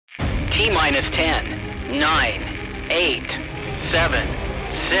T-minus 10, 9, 8, 7,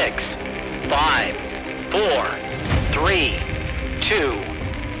 6, 5, 4, 3, 2,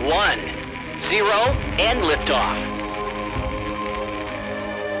 1, 0, and liftoff.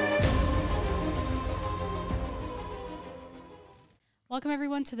 Welcome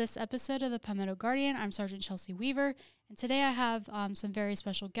everyone to this episode of the Palmetto Guardian. I'm Sergeant Chelsea Weaver, and today I have some very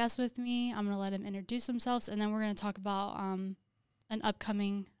special guests with me. I'm going to let them introduce themselves, and then we're going to talk about an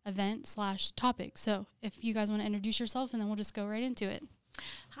upcoming event / topic. So if you guys want to introduce yourself, and then we'll just go right into it.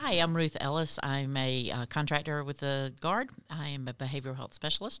 Hi, I'm Ruth Ellis. I'm a contractor with the Guard. I am a behavioral health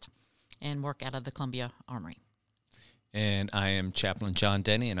specialist and work out of the Columbia Armory. And I am Chaplain John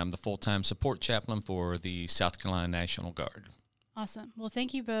Denny, and I'm the full-time support chaplain for the South Carolina National Guard. Awesome. Well,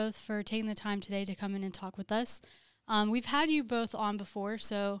 thank you both for taking the time today to come in and talk with us. We've had you both on before,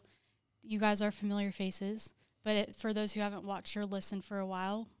 so you guys are familiar faces. But for those who haven't watched or listened for a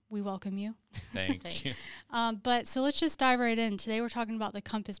while, we welcome you. Thank you. So let's just dive right in. Today we're talking about the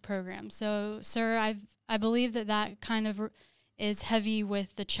Compass program. So, sir, I believe that kind of is heavy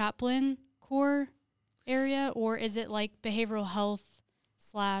with the chaplain core area, or is it like behavioral health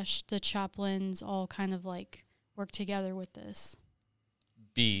 / the chaplains all kind of like work together with this?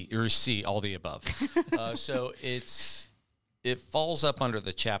 B or C, all the above. So it falls up under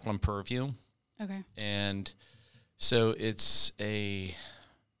the chaplain purview. Okay. And so it's a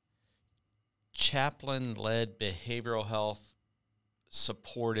chaplain-led behavioral health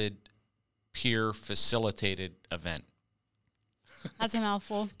supported peer facilitated event. That's a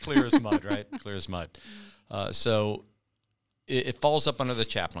mouthful. Clear as mud, right? Clear as mud. So it falls up under the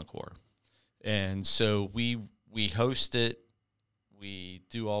chaplain corps. And so we host it. We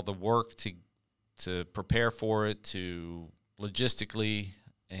do all the work to prepare for it, to logistically,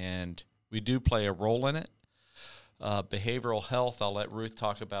 and we do play a role in it. Behavioral health, I'll let Ruth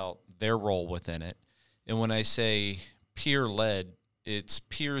talk about their role within it. And when I say peer-led, it's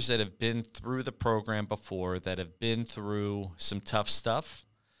peers that have been through the program before, that have been through some tough stuff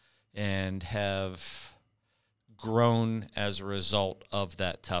and have grown as a result of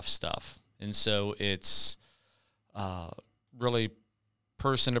that tough stuff. And so it's really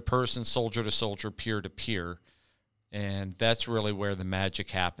person to person, soldier to soldier, peer to peer. And that's really where the magic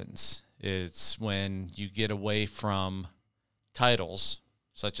happens. It's when you get away from titles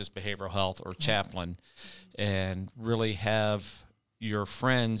such as behavioral health or chaplain and really have your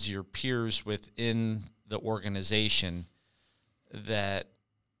friends, your peers within the organization that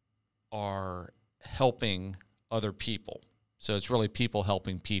are helping other people. So it's really people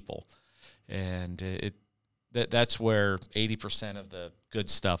helping people. And that's where 80% of the good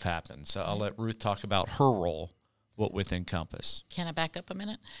stuff happens. So I'll let Ruth talk about her role with Encompass. Can I back up a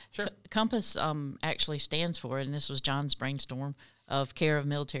minute? Sure. Compass actually stands for, and this was John's brainstorm, of care of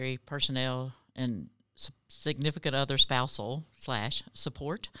military personnel and significant other spousal /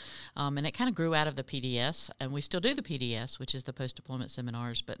 support. And it kind of grew out of the PDS, and we still do the PDS, which is the post-deployment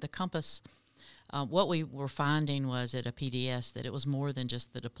seminars. But the Compass, what we were finding was at a PDS that it was more than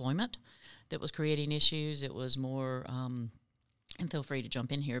just the deployment that was creating issues. It was more, and feel free to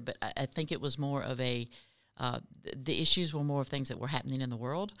jump in here, but I think it was more of the issues were more of things that were happening in the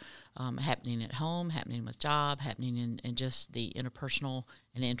world, happening at home, happening with job, happening in just the interpersonal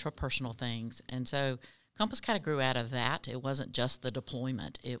and intrapersonal things. And so Compass kind of grew out of that. It wasn't just the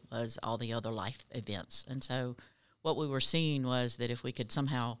deployment. It was all the other life events. And so what we were seeing was that if we could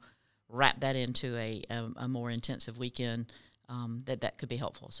somehow wrap that into a more intensive weekend, that could be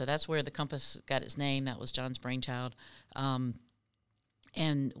helpful. So that's where the Compass got its name. That was John's brainchild. And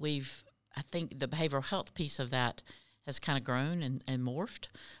I think the behavioral health piece of that has kind of grown and morphed.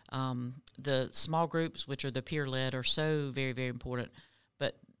 The small groups, which are the peer-led, are so very, very important.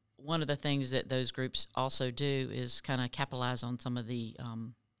 But one of the things that those groups also do is kind of capitalize on some of the,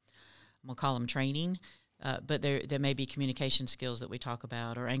 I'm going to call them training, but there may be communication skills that we talk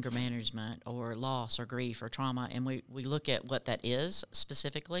about, or anger management, or loss, or grief, or trauma, and we look at what that is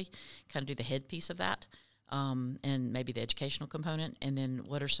specifically, kind of do the head piece of that, and maybe the educational component, and then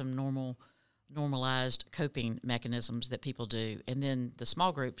what are some normalized coping mechanisms that people do, and then the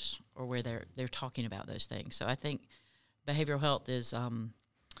small groups are where they're talking about those things. So I think behavioral health is,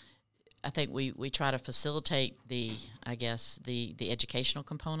 I think we try to facilitate the educational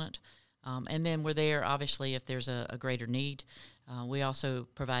component. And then we're there, obviously, if there's a greater need. We also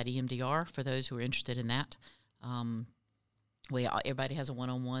provide EMDR for those who are interested in that. Everybody has a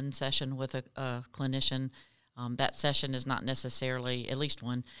one-on-one session with a clinician. That session is not necessarily, at least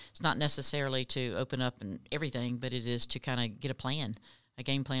one, it's not necessarily to open up and everything, but it is to kind of get a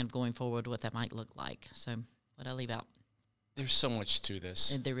game plan of going forward, what that might look like. So what I leave out. There's so much to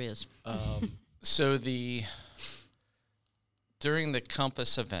this. And there is. So during the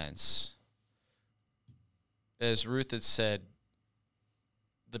Compass events, as Ruth had said,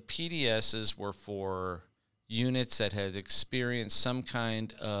 the PDSs were for units that had experienced some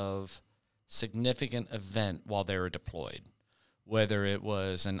kind of significant event while they were deployed, whether it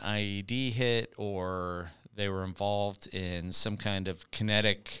was an IED hit or they were involved in some kind of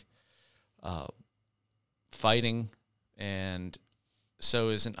kinetic fighting. And so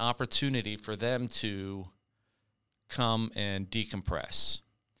it's an opportunity for them to come and decompress.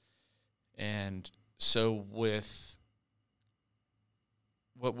 And so with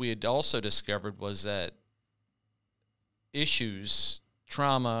what we had also discovered was that issues,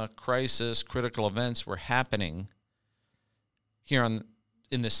 trauma, crisis, critical events were happening here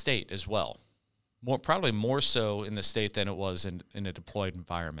in the state as well. Probably more so in the state than it was in a deployed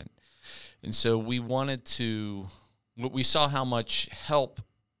environment. And so we saw how much help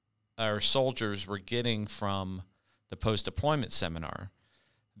our soldiers were getting from the post-deployment seminar,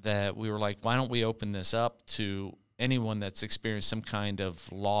 that we were like, why don't we open this up to anyone that's experienced some kind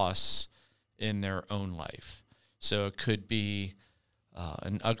of loss in their own life? So it could be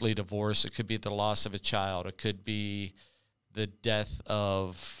an ugly divorce. It could be the loss of a child. It could be the death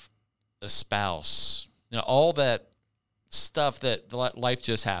of a spouse. All that stuff that life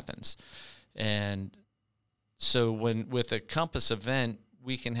just happens. And so with a Compass event,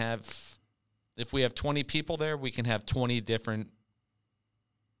 we can have, if we have 20 people there, we can have 20 different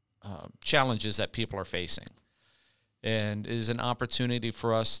challenges that people are facing. And it is an opportunity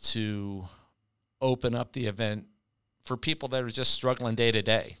for us to open up the event for people that are just struggling day to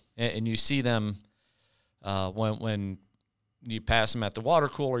day. And you see them when you pass them at the water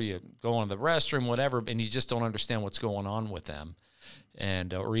cooler, you go into the restroom, whatever, and you just don't understand what's going on with them,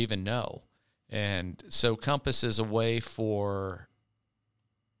 and or even know. And so Compass is a way for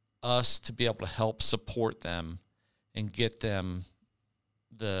us to be able to help support them and get them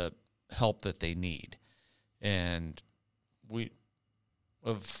the help that they need. And we've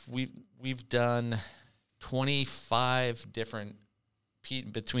done 25 different,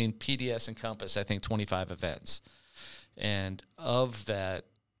 between PDS and Compass, I think 25 events. And of that,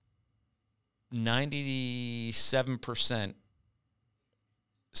 97%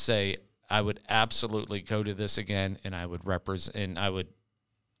 say, I would absolutely go to this again, and I would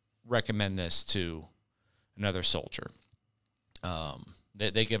recommend this to another soldier.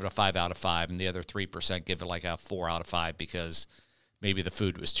 They give it a 5 out of 5, and the other 3% give it like a 4 out of 5 because maybe the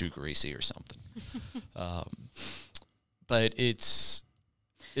food was too greasy or something. But it's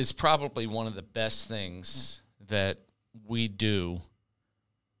probably one of the best things that we do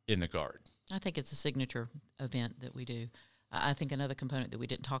in the Guard. I think it's a signature event that we do. I think another component that we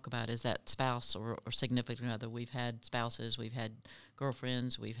didn't talk about is that spouse or significant other. We've had spouses, we've had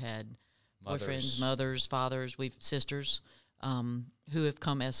girlfriends, we've had boyfriends, mothers, fathers, sisters who have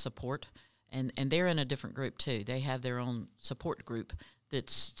come as support, and they're in a different group too. They have their own support group.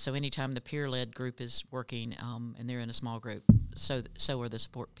 So anytime the peer-led group is working and they're in a small group, so are the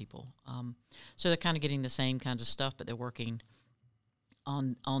support people. So they're kind of getting the same kinds of stuff, but they're working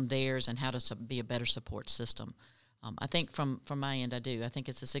on theirs and how to be a better support system. I think from my end, I do. I think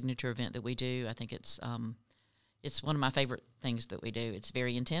it's a signature event that we do. I think it's one of my favorite things that we do. It's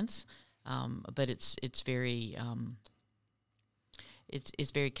very intense, but it's very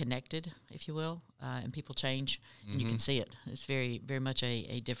it's very connected, if you will, and people change, and you can see it. It's very, very much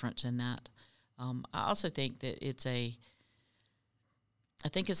a difference in that. I also think that it's an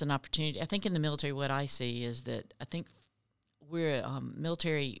opportunity. I think in the military, what I see is that I think we're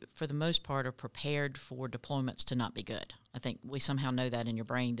military, for the most part, are prepared for deployments to not be good. I think we somehow know that in your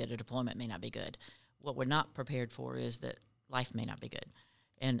brain that a deployment may not be good. What we're not prepared for is that life may not be good.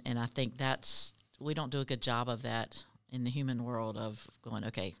 And I think we don't do a good job of that in the human world of going,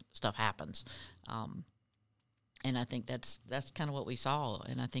 okay, stuff happens. And I think that's kind of what we saw.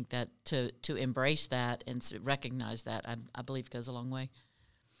 And I think that to embrace that and recognize that, I believe goes a long way.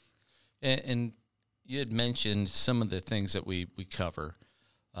 And you had mentioned some of the things that we cover.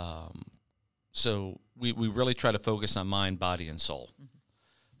 So we really try to focus on mind, body, and soul. Mm-hmm.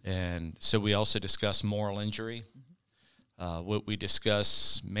 And so we also discuss moral injury. Mm-hmm. What we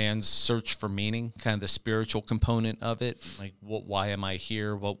discuss man's search for meaning, kind of the spiritual component of it. Like, why am I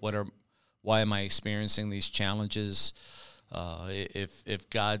here? Why am I experiencing these challenges? If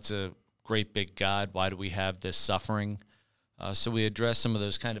God's a great big God, why do we have this suffering? So we address some of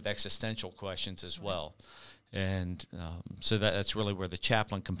those kind of existential questions as well. And so that's really where the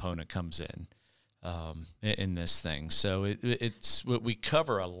chaplain component comes in this thing. So it's we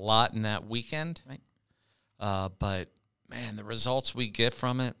cover a lot in that weekend. Right. But man, the results we get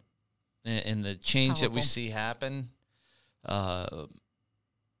from it and the change that we see happen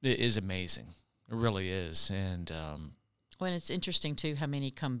it is amazing. It really is. And well, it's interesting too how many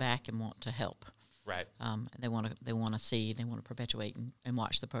come back and want to help. Right. They want to see, they want to perpetuate and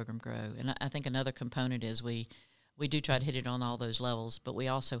watch the program grow. And I think another component is we do try to hit it on all those levels, but we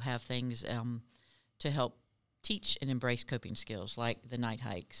also have things to help teach and embrace coping skills, like the night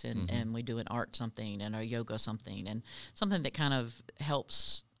hikes, and we do an art something and a yoga something, and something that kind of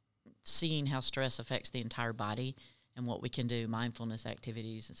helps seeing how stress affects the entire body and what we can do, mindfulness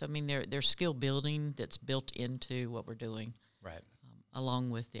activities. And so, I mean, there's skill building that's built into what we're doing. Right. Along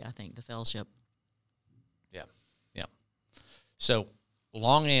with the fellowship. Yeah. Yeah. So,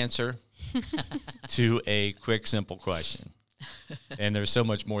 long answer to a quick, simple question. And there's so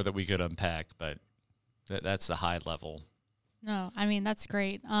much more that we could unpack, but that's the high level. No, I mean, that's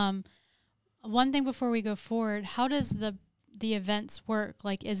great. One thing before we go forward, how does the events work?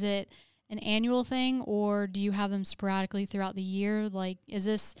 Like, is it an annual thing, or do you have them sporadically throughout the year? Like, is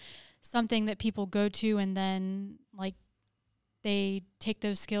this something that people go to and then, like, they take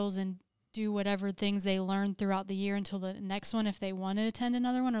those skills and do whatever things they learn throughout the year until the next one if they want to attend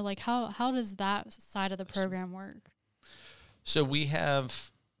another one? Or, like, how does that side of the program work? So we're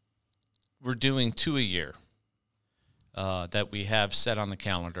doing 2 a year that we have set on the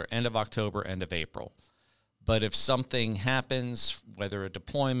calendar, end of October, end of April. But if something happens, whether a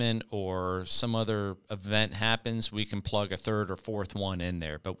deployment or some other event happens, we can plug a third or fourth one in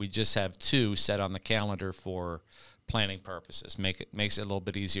there. But we just have 2 set on the calendar for planning purposes. Makes it a little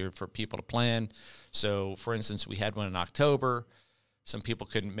bit easier for people to plan. So, for instance, we had one in October. Some people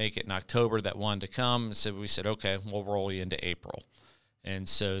couldn't make it in October that wanted to come. So we said, okay, we'll roll you into April. And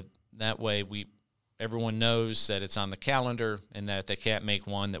so that way everyone knows that it's on the calendar, and that if they can't make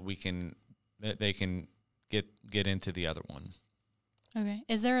one, that they can get into the other one. Okay.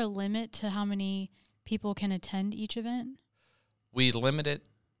 Is there a limit to how many people can attend each event? We limit it.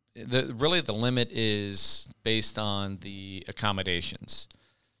 The limit is based on the accommodations.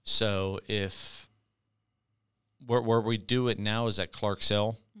 So if where we do it now is at Clark's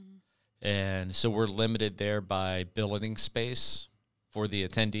Hill, and so we're limited there by billeting space for the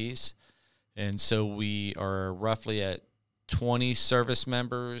attendees. And so we are roughly at 20 service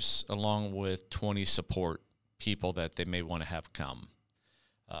members along with 20 support people that they may want to have come.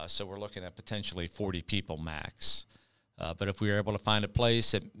 So we're looking at potentially 40 people max. But if we were able to find a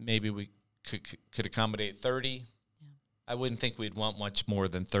place that maybe we could accommodate 30, I wouldn't think we'd want much more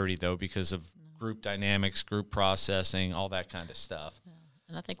than 30, though, because of group dynamics, group processing, all that kind of stuff. Yeah.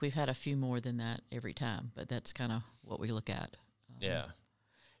 And I think we've had a few more than that every time, but that's kind of what we look at. Yeah.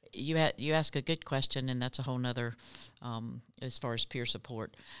 You ask a good question, and that's a whole nother as far as peer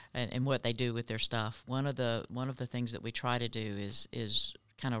support and what they do with their stuff. One of the things that we try to do is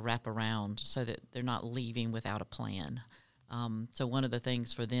kind of wrap around so that they're not leaving without a plan. So one of the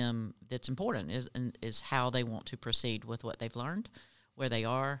things for them that's important is how they want to proceed with what they've learned, where they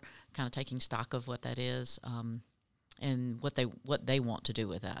are, kind of taking stock of what that is, and what they want to do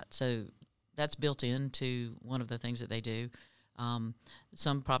with that. So that's built into one of the things that they do.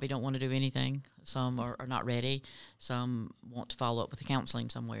 Some probably don't want to do anything. Some are not ready. Some want to follow up with the counseling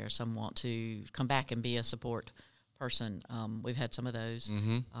somewhere. Some want to come back and be a support person. We've had some of those.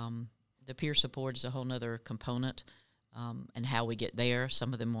 Mm-hmm. The peer support is a whole nother component, and how we get there.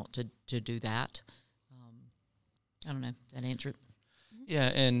 Some of them want to do that. I don't know. That answer it? Yeah,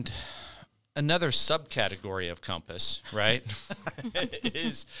 and another subcategory of Compass, right,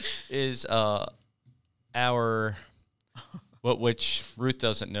 is our... which Ruth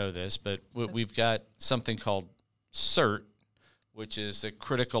doesn't know this, but we've got something called CERT, which is a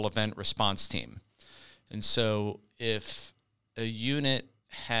critical event response team. And so if a unit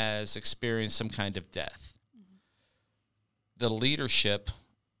has experienced some kind of death, the leadership,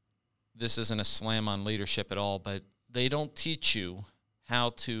 this isn't a slam on leadership at all, but they don't teach you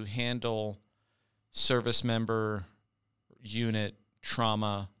how to handle service member, unit,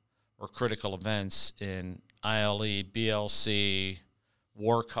 trauma, or critical events in ILE, BLC,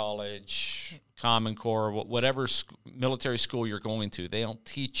 War College, Common Core, whatever military school you're going to. They don't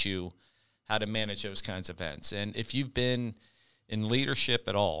teach you how to manage those kinds of events. And if you've been in leadership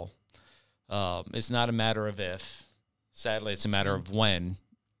at all, it's not a matter of if. Sadly, it's a matter of when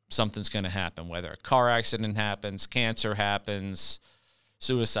something's going to happen, whether a car accident happens, cancer happens,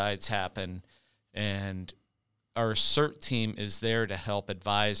 suicides happen. And our CERT team is there to help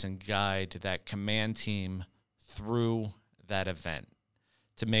advise and guide that command team through that event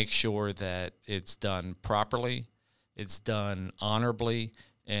to make sure that it's done properly, it's done honorably,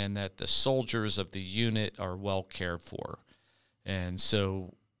 and that the soldiers of the unit are well cared for. And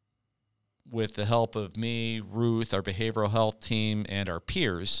so with the help of me, Ruth, our behavioral health team, and our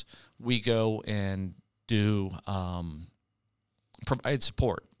peers, we go and do provide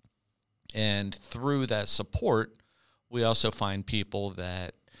support. And through that support, we also find people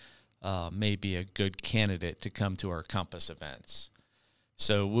that may be a good candidate to come to our Compass events.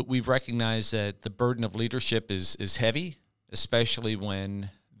 So we recognize that the burden of leadership is heavy, especially when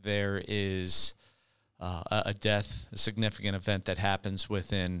there is a death, a significant event that happens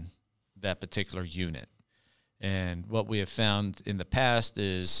within that particular unit. And what we have found in the past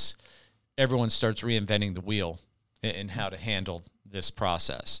is everyone starts reinventing the wheel in how to handle this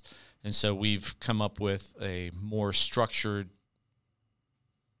process. And so we've come up with a more structured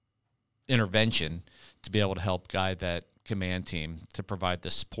intervention to be able to help guide that command team to provide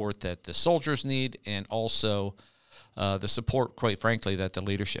the support that the soldiers need, and also the support, quite frankly, that the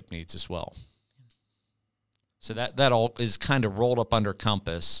leadership needs as well. So that all is kind of rolled up under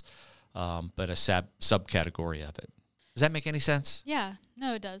Compass, but a subcategory of it. Does that make any sense? Yeah.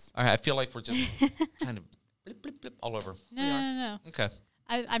 No, it does. All right, I feel like we're just kind of blip, blip, blip all over. No. Okay.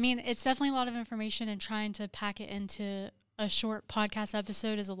 I mean, it's definitely a lot of information, and trying to pack it into a short podcast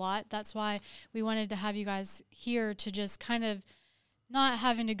episode is a lot. That's why we wanted to have you guys here to just kind of not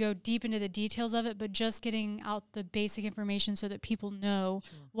having to go deep into the details of it, but just getting out the basic information so that people know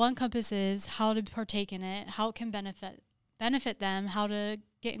what Encompass is, how to partake in it, how it can benefit them, how to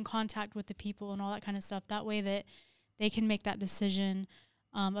get in contact with the people and all that kind of stuff. That way that they can make that decision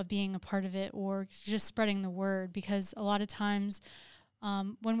of being a part of it, or just spreading the word. Because a lot of times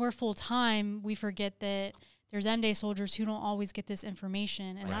when we're full-time, we forget that there's M-Day soldiers who don't always get this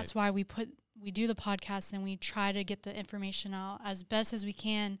information. And that's why we do the podcast, and we try to get the information out as best as we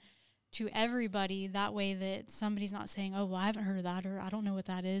can to everybody. That way that somebody's not saying, oh, well, I haven't heard of that, or I don't know what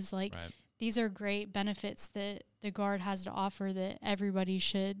that is. Like, these are great benefits that the Guard has to offer that everybody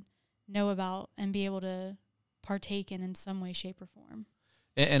should know about and be able to partake in some way, shape, or form.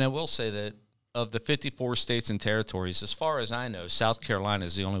 And I will say that of the 54 states and territories, as far as I know, South Carolina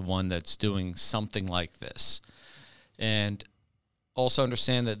is the only one that's doing something like this. And also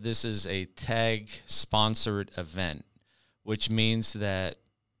understand that this is a TAG-sponsored event, which means that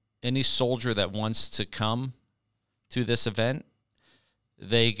any soldier that wants to come to this event,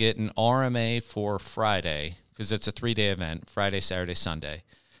 they get an RMA for Friday, because it's a 3-day event, Friday, Saturday, Sunday.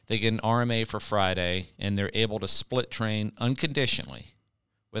 They get an RMA for Friday, and they're able to split train unconditionally,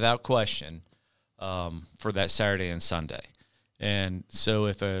 without question, for that Saturday and Sunday. And so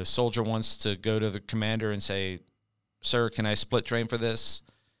if a soldier wants to go to the commander and say, sir, can I split train for this?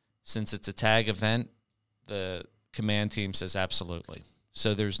 Since it's a tag event, the command team says absolutely.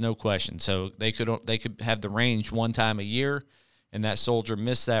 So there's no question. So they could have the range one time a year, and that soldier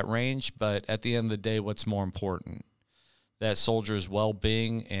missed that range. But at the end of the day, what's more important? That soldier's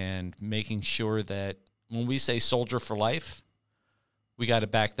well-being, and making sure that when we say soldier for life, we got to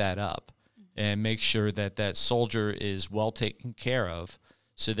back that up and make sure that that soldier is well taken care of,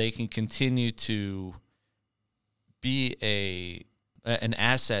 so they can continue to be an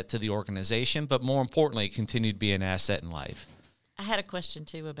asset to the organization, but more importantly, continue to be an asset in life. I had a question,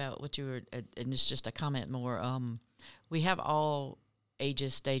 too, about what you were, and it's just a comment more. We have all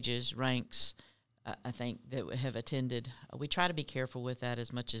ages, stages, ranks, I think, that have attended. We try to be careful with that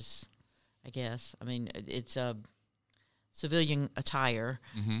as much as, I guess. I mean, it's a civilian attire,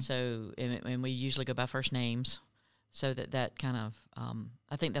 so and we usually go by first names, so that kind of,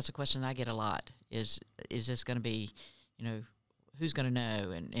 I think that's a question I get a lot, is this going to be, who's going to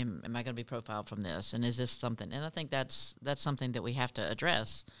know, and am I going to be profiled from this, and is this something? And I think that's something that we have to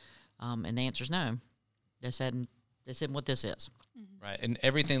address, and the answer is no. They said what this is. Right, and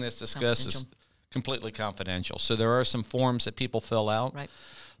everything that's discussed is completely confidential. So there are some forms that people fill out,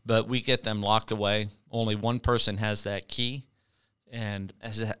 but we get them locked away. Only one person has that key and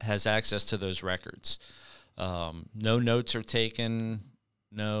has access to those records. No notes are taken.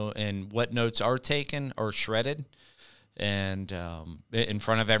 And what notes are taken are shredded and in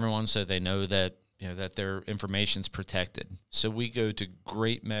front of everyone, so they know that that their information's protected. So we go to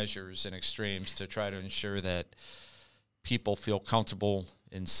great measures and extremes to try to ensure that people feel comfortable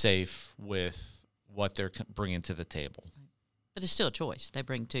and safe with what they're bringing to the table. But it's still a choice. They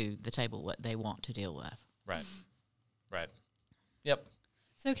bring to the table what they want to deal with. Right. Yep.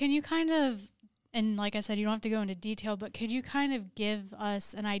 So can you kind of, and like I said, you don't have to go into detail, but could you kind of give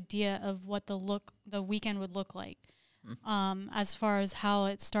us an idea of what the weekend would look like, as far as how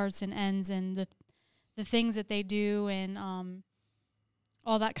it starts and ends, and the things that they do, and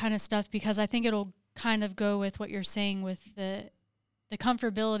all that kind of stuff? Because I think it'll kind of go with what you're saying with the the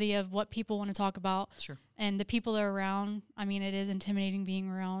comfortability of what people want to talk about. Sure. And the people that are around. I mean, it is intimidating being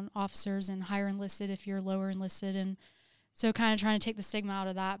around officers and higher enlisted if you're lower enlisted. And so kind of trying to take the stigma out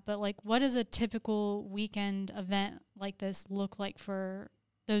of that. But, like, what does a typical weekend event like this look like for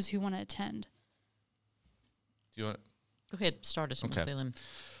those who want to attend? Do you want? Go ahead, start us. Okay. Feeling.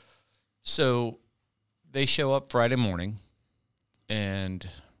 So they show up Friday morning, and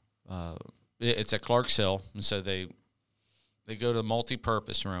it's at Clark's Hill, and so they go to the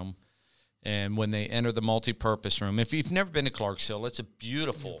multi-purpose room, and when they enter the multi-purpose room, if you've never been to Clark's Hill, it's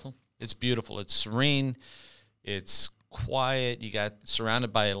beautiful. It's beautiful. It's serene. It's quiet. You got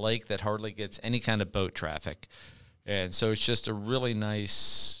surrounded by a lake that hardly gets any kind of boat traffic, and so it's just a really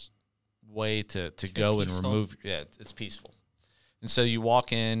nice way to go and remove. Yeah, it's peaceful. And so you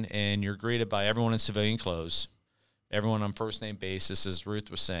walk in, and you're greeted by everyone in civilian clothes, everyone on first name basis, as Ruth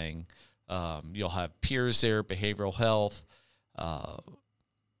was saying. You'll have peers there, behavioral health,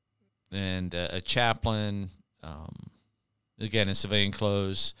 and a chaplain, again in civilian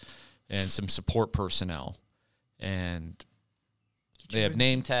clothes, and some support personnel. And they have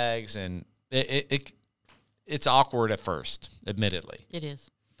name tags, and it's awkward at first, admittedly. It is.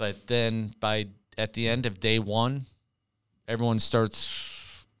 But then at the end of day one, everyone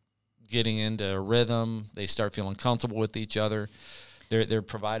starts getting into a rhythm. They start feeling comfortable with each other. They're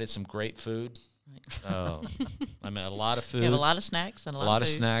provided some great food. Right. I mean, a lot of food. We have a lot of snacks and a lot of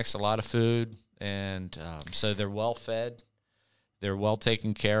food. Snacks, a lot of food, and so they're well fed. They're well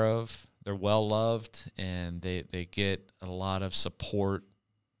taken care of. They're well loved, and they get a lot of support,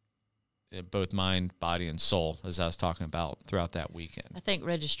 both mind, body, and soul, as I was talking about throughout that weekend. I think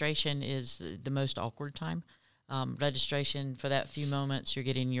registration is the most awkward time. Registration for that few moments, you're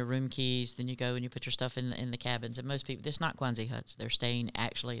getting your room keys, then you go and you put your stuff in the cabins. And most people, there's not Kwanzaa huts; they're staying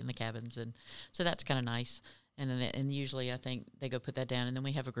actually in the cabins, and so that's kind of nice. And then and usually I think they go put that down, and then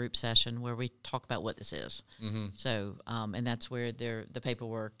we have a group session where we talk about what this is. Mm-hmm. So and that's where the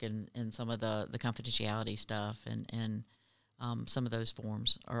paperwork and some of the confidentiality stuff and some of those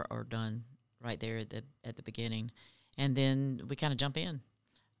forms are done right there at the beginning, and then we kind of jump in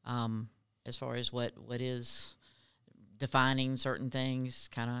as far as what is defining certain things,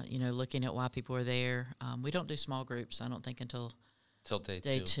 kind of looking at why people are there. We don't do small groups, I don't think, until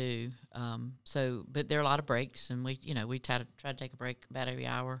day two. So, but there are a lot of breaks, and we try to take a break about every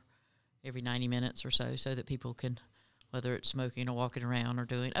hour, every 90 minutes or so that people can, whether it's smoking or walking around or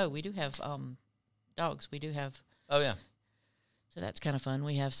doing. Oh, we do have dogs. We do have. Oh yeah. So that's kind of fun.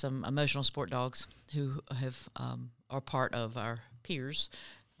 We have some emotional support dogs who are part of our peers,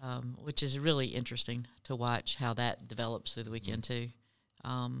 which is really interesting to watch how that develops through the weekend too.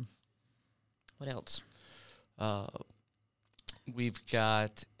 What else? We've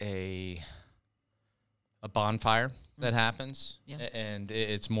got a bonfire that happens, and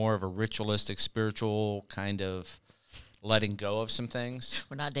it's more of a ritualistic, spiritual kind of letting go of some things.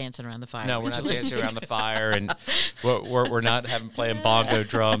 We're not dancing around the fire. No, we're not dancing around the fire, and we're not playing bongo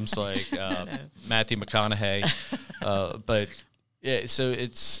drums like Matthew McConaughey. But yeah, so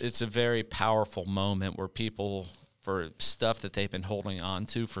it's a very powerful moment where people, for stuff that they've been holding on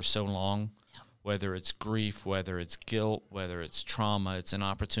to for so long, whether it's grief, whether it's guilt, whether it's trauma, it's an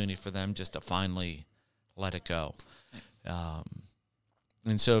opportunity for them just to finally let it go.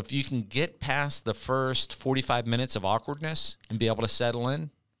 And so if you can get past the first 45 minutes of awkwardness and be able to settle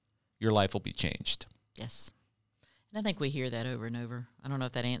in, your life will be changed. Yes. And I think we hear that over and over. I don't know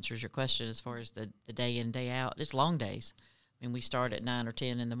if that answers your question as far as the day in, day out. It's long days. I mean, we start at 9 or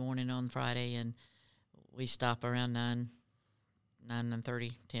 10 in the morning on Friday, and we stop around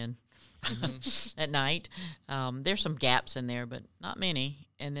 9:30, 10 at night. There's some gaps in there, but not many.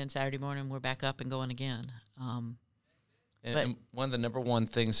 And then Saturday morning, we're back up and going again. And one of the number one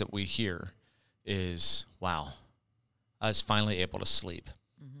things that we hear is, wow, I was finally able to sleep.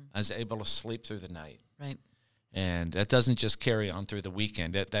 Mm-hmm. I was able to sleep through the night. Right. And that doesn't just carry on through the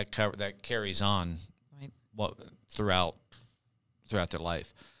weekend. That carries on throughout their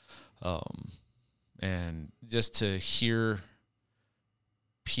life. And just to hear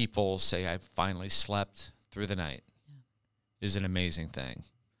people say, I finally slept through the night is an amazing thing.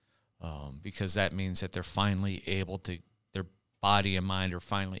 Because that means that they're finally able to, their body and mind are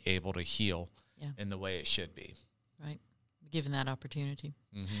finally able to heal in the way it should be. Right. Given that opportunity.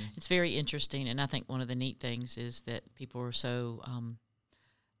 Mm-hmm. It's very interesting, and I think one of the neat things is that people are so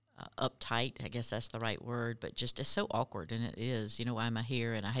uptight, I guess that's the right word, but just it's so awkward, and it is. Why am I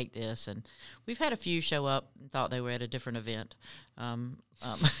here, and I hate this, and we've had a few show up and thought they were at a different event. They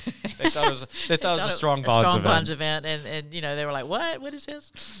thought it was a Strong Bonds event, and they were like, what is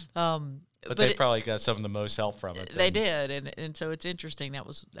this? But they probably got some of the most help from it. They did, and so it's interesting. That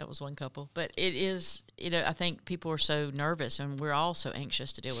was one couple. But it is, I think people are so nervous, and we're all so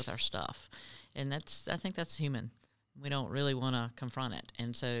anxious to deal with our stuff, and I think that's human. We don't really want to confront it,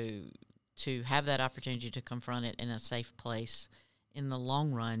 and so to have that opportunity to confront it in a safe place, in the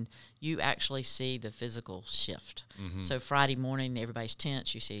long run, you actually see the physical shift. Mm-hmm. So Friday morning, everybody's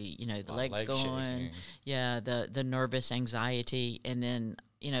tense. You see, the legs going, shaking. The nervous anxiety, and then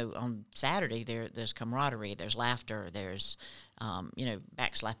on Saturday there's camaraderie, there's laughter, there's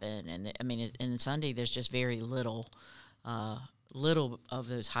backslapping, and Sunday there's just very little of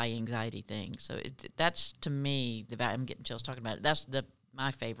those high anxiety things. So that's to me I'm getting chills talking about it. That's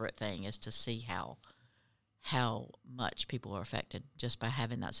my favorite thing is to see how much people are affected just by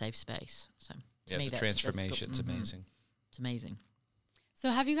having that safe space. So to me, the transformation's that's amazing. It's amazing. So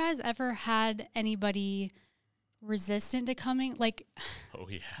have you guys ever had anybody resistant to coming? Oh,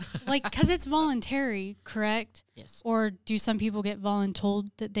 yeah. Because it's voluntary, correct? Yes. Or do some people get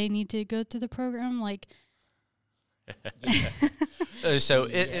voluntold that they need to go through the program? So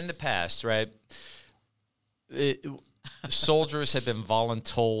in the past, right, soldiers have been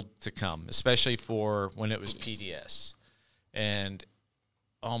voluntold to come, especially for when it was PDS. And,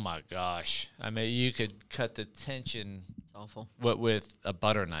 oh, my gosh. You could cut the tension awful with a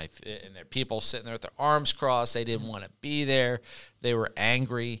butter knife. And there are people sitting there with their arms crossed. They didn't want to be there. They were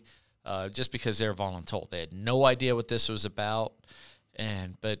angry just because they were voluntold. They had no idea what this was about.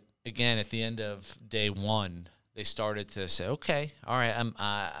 But, again, at the end of day one, they started to say, okay, all right,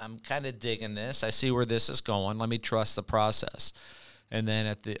 I'm kind of digging this. I see where this is going. Let me trust the process. And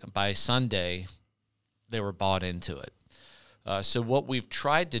then by Sunday, they were bought into it. So what we've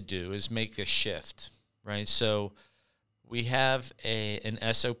tried to do is make a shift, right? So we have an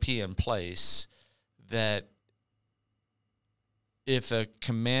SOP in place that if a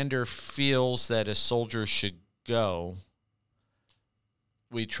commander feels that a soldier should go,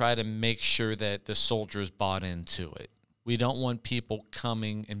 we try to make sure that the soldiers bought into it. We don't want people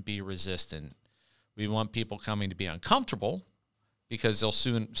coming and be resistant. We want people coming to be uncomfortable because they'll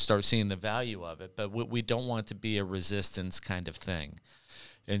soon start seeing the value of it, but we don't want it to be a resistance kind of thing.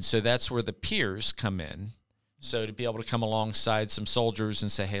 And so that's where the peers come in. So to be able to come alongside some soldiers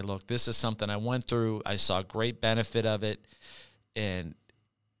and say, hey, look, this is something I went through. I saw great benefit of it. And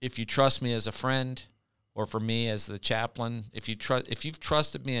if you trust me as a friend, or for me as the chaplain, if you've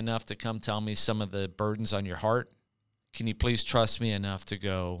trusted me enough to come tell me some of the burdens on your heart, can you please trust me enough to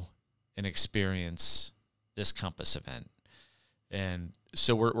go and experience this Compass event? And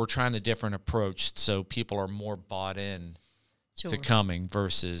so we're trying a different approach so people are more bought in to coming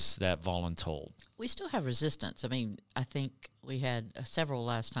versus that voluntold. We still have resistance. I think we had several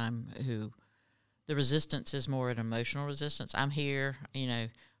last time who the resistance is more an emotional resistance. I'm here,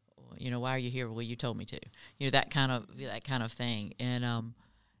 why are you here? Well, you told me to. That kind of thing. And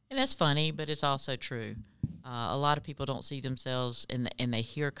that's funny, but it's also true. A lot of people don't see themselves, and they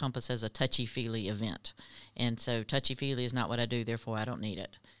hear Compass as a touchy-feely event. And so touchy-feely is not what I do, therefore I don't need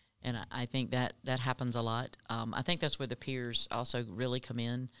it. And I think that happens a lot. I think that's where the peers also really come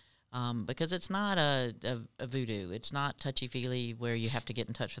in, because it's not a voodoo. It's not touchy-feely where you have to get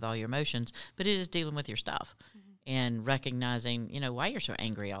in touch with all your emotions, but it is dealing with your stuff. Mm-hmm. And recognizing, why you're so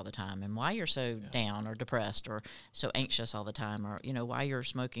angry all the time, and why you're so down or depressed or so anxious all the time, or, why you're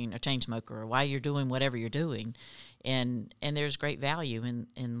smoking a chain smoker, or why you're doing whatever you're doing. And there's great value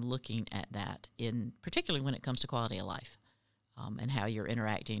in looking at that, particularly when it comes to quality of life, and how you're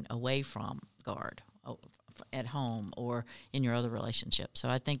interacting away from guard, at home, or in your other relationships. So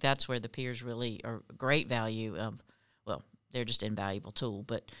I think that's where the peers really are great value. They're just an invaluable tool,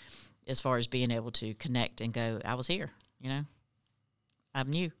 but as far as being able to connect and go, I was here, I'm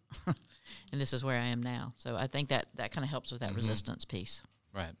new, and this is where I am now. So I think that kind of helps with that resistance piece.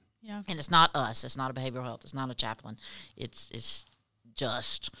 Right. Yeah. And it's not us. It's not a behavioral health. It's not a chaplain. It's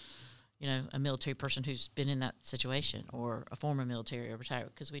just, a military person who's been in that situation, or a former military or retired,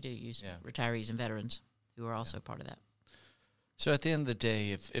 because we do use retirees and veterans who are also part of that. So at the end of the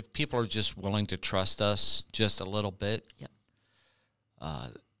day, if people are just willing to trust us just a little bit,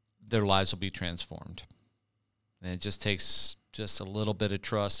 their lives will be transformed. And it just takes just a little bit of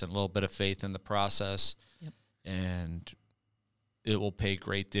trust and a little bit of faith in the process. Yep. And it will pay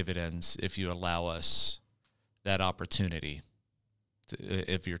great dividends if you allow us that opportunity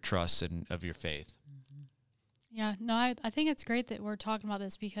of your trust and of your faith. Mm-hmm. Yeah, no, I think it's great that we're talking about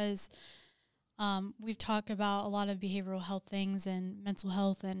this, because we've talked about a lot of behavioral health things and mental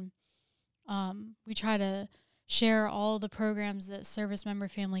health, and we try to share all the programs that Service Member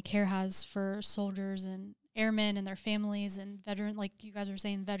Family Care has for soldiers airmen and their families and veteran, like you guys were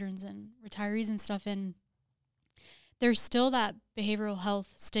saying, veterans and retirees and stuff, and there's still that behavioral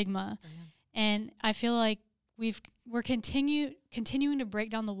health stigma. And I feel like we're continuing to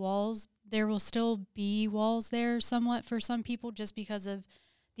break down the walls. There will still be walls there somewhat for some people just because of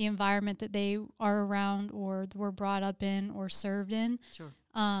the environment that they are around or were brought up in or served in. Sure.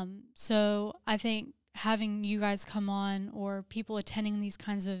 So I think having you guys come on or people attending these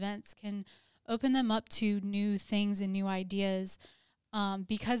kinds of events can open them up to new things and new ideas,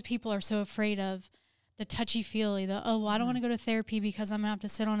 because people are so afraid of the touchy-feely, I don't want to go to therapy because I'm going to have to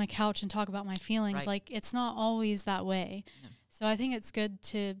sit on a couch and talk about my feelings. Right. Like, it's not always that way. No. So I think it's good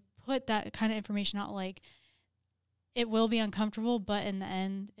to put that kind of information out. Like, it will be uncomfortable, but in the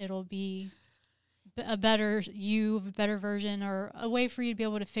end, it'll be a better version, or a way for you to be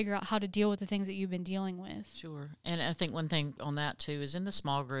able to figure out how to deal with the things that you've been dealing with. Sure. And I think one thing on that, too, is in the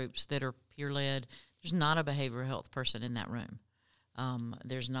small groups that are peer-led, there's not a behavioral health person in that room.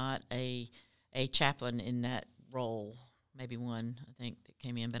 There's not a chaplain in that role. Maybe one, I think, that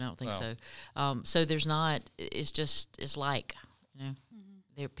came in, but I don't think so. So there's not, it's like,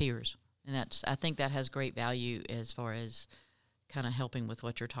 they're peers. And I think that has great value as far as kind of helping with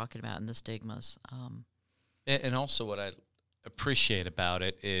what you're talking about and the stigmas. And also what I appreciate about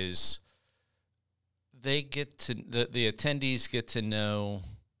it is they get to, the attendees get to know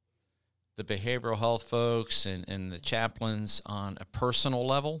the behavioral health folks and the chaplains on a personal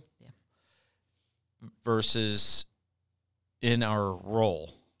level versus in our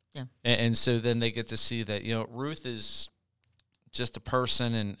role. Yeah. And so then they get to see that, Ruth is just a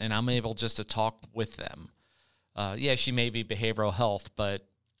person and I'm able just to talk with them. She may be behavioral health, but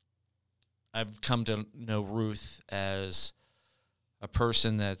I've come to know Ruth as a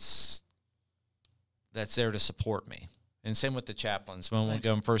person that's there to support me. And same with the chaplains. When we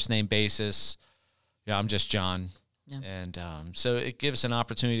go on first name basis, I'm just John. Yeah. And so it gives an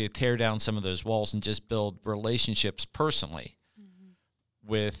opportunity to tear down some of those walls and just build relationships personally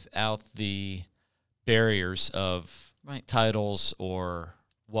without the barriers of titles or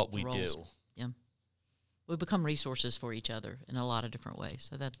what we roles. do. Yeah. We become resources for each other in a lot of different ways.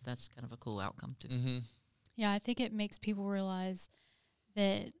 So that's kind of a cool outcome, too. Mm-hmm. Yeah, I think it makes people realize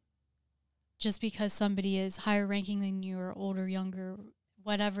that just because somebody is higher ranking than you or older, younger,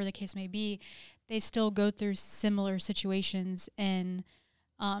 whatever the case may be, they still go through similar situations, and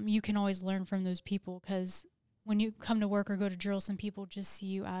you can always learn from those people, because when you come to work or go to drill, some people just see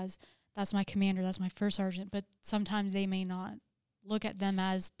you as, that's my commander, that's my first sergeant, but sometimes they may not look at them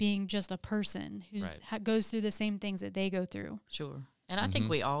as being just a person who goes through the same things that they go through. Sure. And I think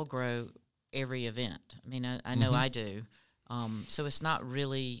we all grow every event. I mean, I know I do. So it's not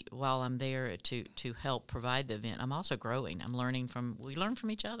really while I'm there to help provide the event. I'm also growing. We learn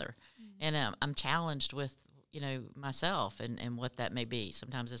from each other. And I'm challenged with, myself and what that may be.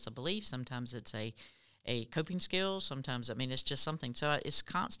 Sometimes it's a belief. Sometimes it's a coping skill. Sometimes, it's just something. So it's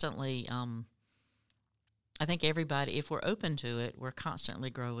constantly, I think everybody, if we're open to it, we're constantly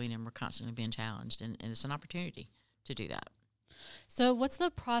growing and we're constantly being challenged. And it's an opportunity to do that. So what's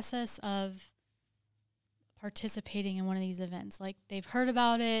the process of participating in one of these events? Like, they've heard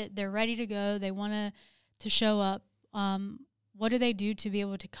about it, they're ready to go, they want to show up. What do they do to be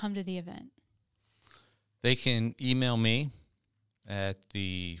able to come to the event? They can email me at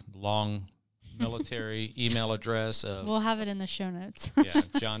the long military email address of... We'll have it in the show notes.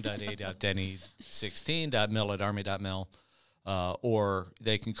 john.a.denny16.mil@army.mil. Or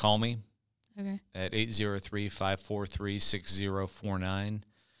they can call me at 803-543-6049.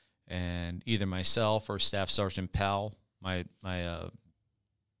 And either myself or Staff Sgt. Powell, my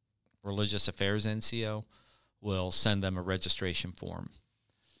religious affairs NCO, will send them a registration form.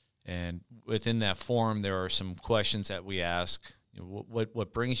 And within that form, there are some questions that we ask.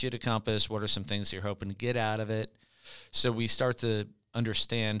 What brings you to Compass? What are some things you're hoping to get out of it? So we start to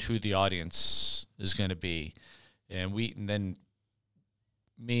understand who the audience is going to be. And then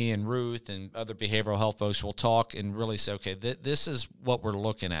me and Ruth and other behavioral health folks will talk and really say, okay, this is what we're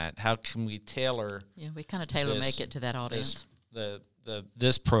looking at. How can we tailor? Yeah, we kind of tailor-make it to that audience.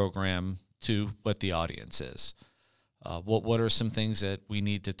 This program to what the audience is. What are some things that we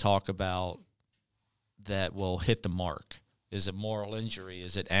need to talk about that will hit the mark? Is it moral injury?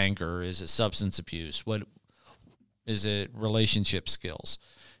 Is it anger? Is it substance abuse? What is it? Relationship skills?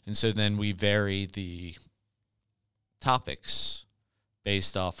 And so then we vary the topics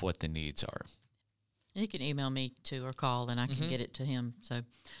based off what the needs are. You can email me too or call, and I can get it to him. So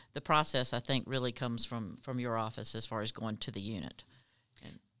the process, I think, really comes from your office as far as going to the unit.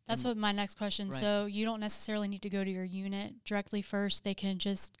 That's what my next question. Right. So you don't necessarily need to go to your unit directly first. They can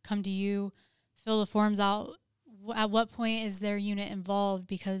just come to you, fill the forms out, at what point is their unit involved?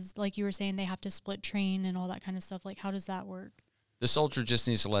 Because like you were saying, they have to split train and all that kind of stuff. Like, how does that work? The soldier just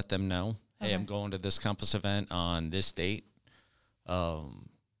needs to let them know, hey, Okay. I'm going to this Compass event on this date.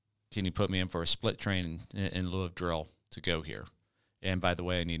 Can you put me in for a split train in lieu of drill to go here? And by the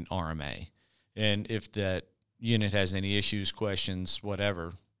way, I need an RMA. And if that unit has any issues, questions,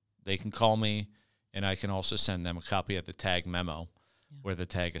 whatever, they can call me, and I can also send them a copy of the tag memo where the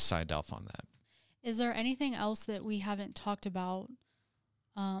tag is signed off on that. Is there anything else that we haven't talked about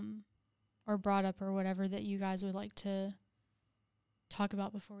or brought up or whatever that you guys would like to talk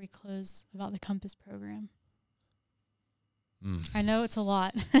about before we close about the Compass program? I know it's a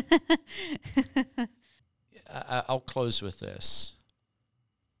lot. I'll close with this.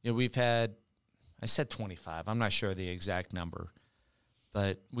 We've had, I said 25. I'm not sure the exact number,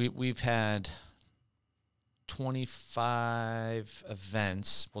 but we've had 25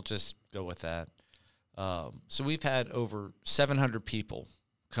 events. We'll just go with that. So we've had over 700 people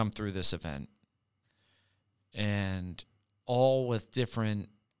come through this event, and all with different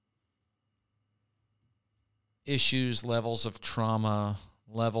issues, levels of trauma,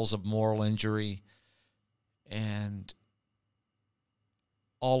 levels of moral injury, and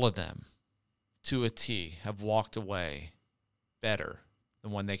all of them, to a T, have walked away better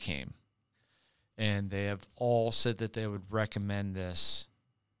than when they came. And they have all said that they would recommend this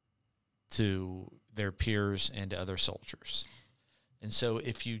to their peers and to other soldiers. And so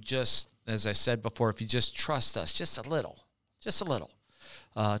if you just, as I said before, if you just trust us just a little,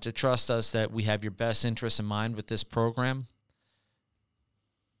 to trust us that we have your best interests in mind with this program,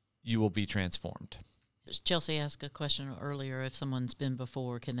 you will be transformed. Chelsea asked a question earlier, if someone's been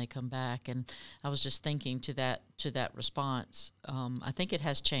before, can they come back? And I was just thinking to that response. I think it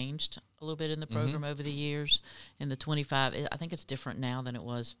has changed a little bit in the program over the years. In the 25, I think it's different now than it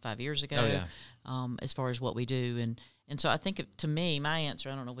was 5 years ago. Oh, yeah. As far as what we do. And so I think, to me, my answer,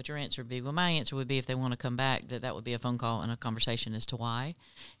 I don't know what your answer would be, but my answer would be, if they want to come back, that would be a phone call and a conversation as to why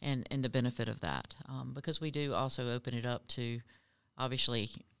and the benefit of that. Because we do also open it up to,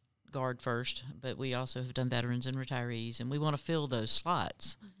 obviously, Guard first, but we also have done veterans and retirees, and we want to fill those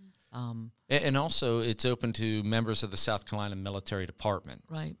slots. And also, it's open to members of the South Carolina Military Department.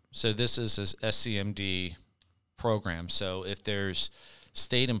 Right. So this is a SCMD program. So if there's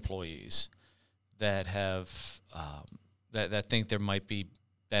state employees that have that think there might be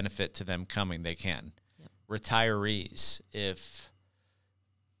benefit to them coming, they can. Yep. Retirees, if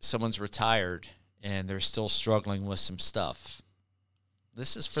someone's retired and they're still struggling with some stuff,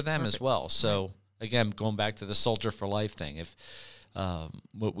 this is for them as well. So, again, going back to the Soldier for Life thing, if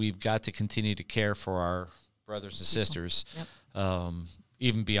what we've got to continue to care for our brothers and sisters,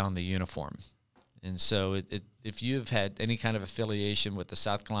 even beyond the uniform. And so if you've had any kind of affiliation with the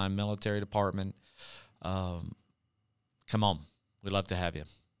South Carolina Military Department, come on. We'd love to have you.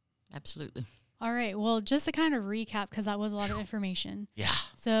 Absolutely. All right. Well, just to kind of recap, because that was a lot of information. Yeah.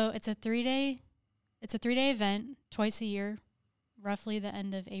 So it's a 3-day event, twice a year, roughly the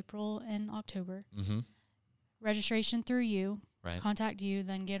end of April and October. Registration through you. Right. Contact you,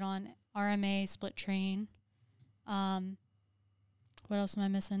 then get on RMA, split train. What else am I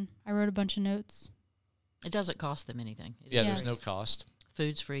missing? I wrote a bunch of notes. It doesn't cost them anything. Yeah, there's no cost.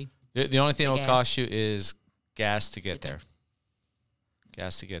 Food's free. The only thing that will gas. cost you is gas to get there.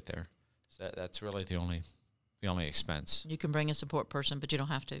 Gas to get there. So that's really the only expense. You can bring a support person, but you don't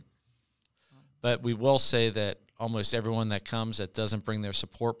have to. But we will say that almost everyone that comes that doesn't bring their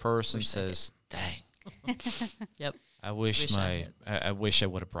support person says, "Dang, Yep. I wish I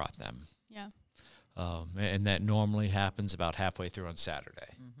would have brought them." Yeah. And that normally happens about halfway through on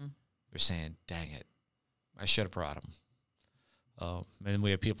Saturday. They're saying, "Dang it, I should have brought them." And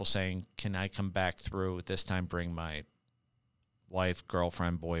we have people saying, "Can I come back through this time? Bring my wife,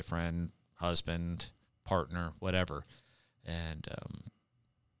 girlfriend, boyfriend, husband, partner, whatever." And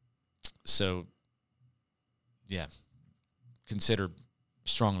so, yeah, consider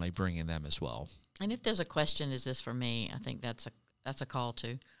strongly bringing them as well. And if there's a question, is this for me? I think that's a call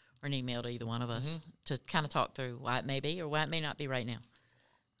to, or an email to either one of us to kind of talk through why it may be or why it may not be right now.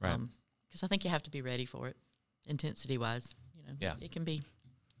 Right. Because I think you have to be ready for it, intensity-wise. Yeah. It can be,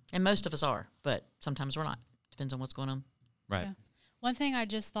 and most of us are, but sometimes we're not. Depends on what's going on. Right. Yeah. One thing I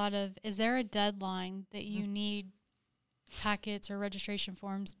just thought of, is there a deadline that you need packets or registration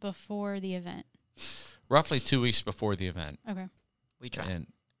forms before the event? Roughly 2 weeks before the event. Okay. We try. And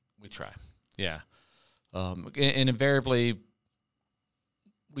we try. Yeah. And invariably,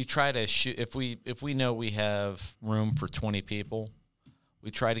 we try to shoot, if we know we have room for 20 people,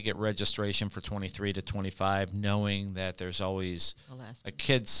 we try to get registration for 23 to 25, knowing that there's always a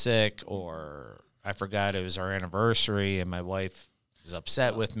kid sick, or I forgot it was our anniversary and my wife was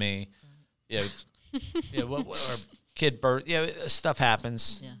upset with me. Or kid birth, stuff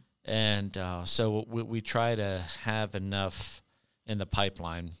happens. Yeah. And so we try to have enough in the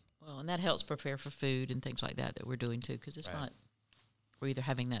pipeline. Well, and that helps prepare for food and things like that we're doing too, because it's not, we're either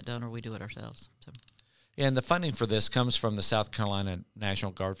having that done or we do it ourselves. So. And the funding for this comes from the South Carolina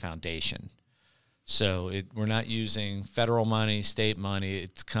National Guard Foundation. So we're not using federal money, state money.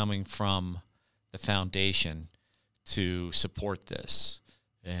 It's coming from the foundation to support this.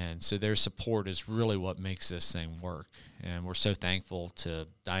 And so their support is really what makes this thing work. And we're so thankful to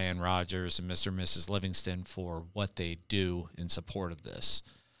Diane Rogers and Mr. and Mrs. Livingston for what they do in support of this.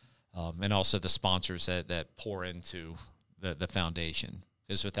 And also the sponsors that pour into the foundation,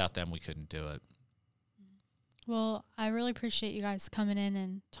 because without them we couldn't do it. Well, I really appreciate you guys coming in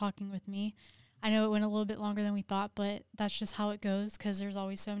and talking with me. I know it went a little bit longer than we thought, but that's just how it goes, because there's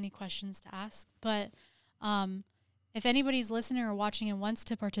always so many questions to ask. But if anybody's listening or watching and wants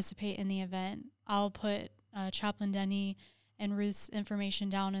to participate in the event, I'll put Chaplain Denny and Ruth's information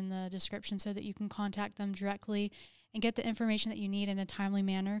down in the description so that you can contact them directly and get the information that you need in a timely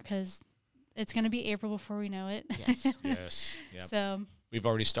manner, because it's going to be April before we know it. Yes. Yes. Yep. So we've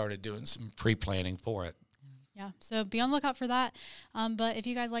already started doing some pre-planning for it. Yeah, so be on the lookout for that. But if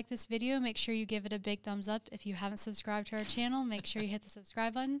you guys like this video, make sure you give it a big thumbs up. If you haven't subscribed to our channel, make sure you hit the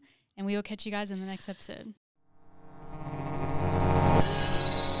subscribe button, and we will catch you guys in the next episode.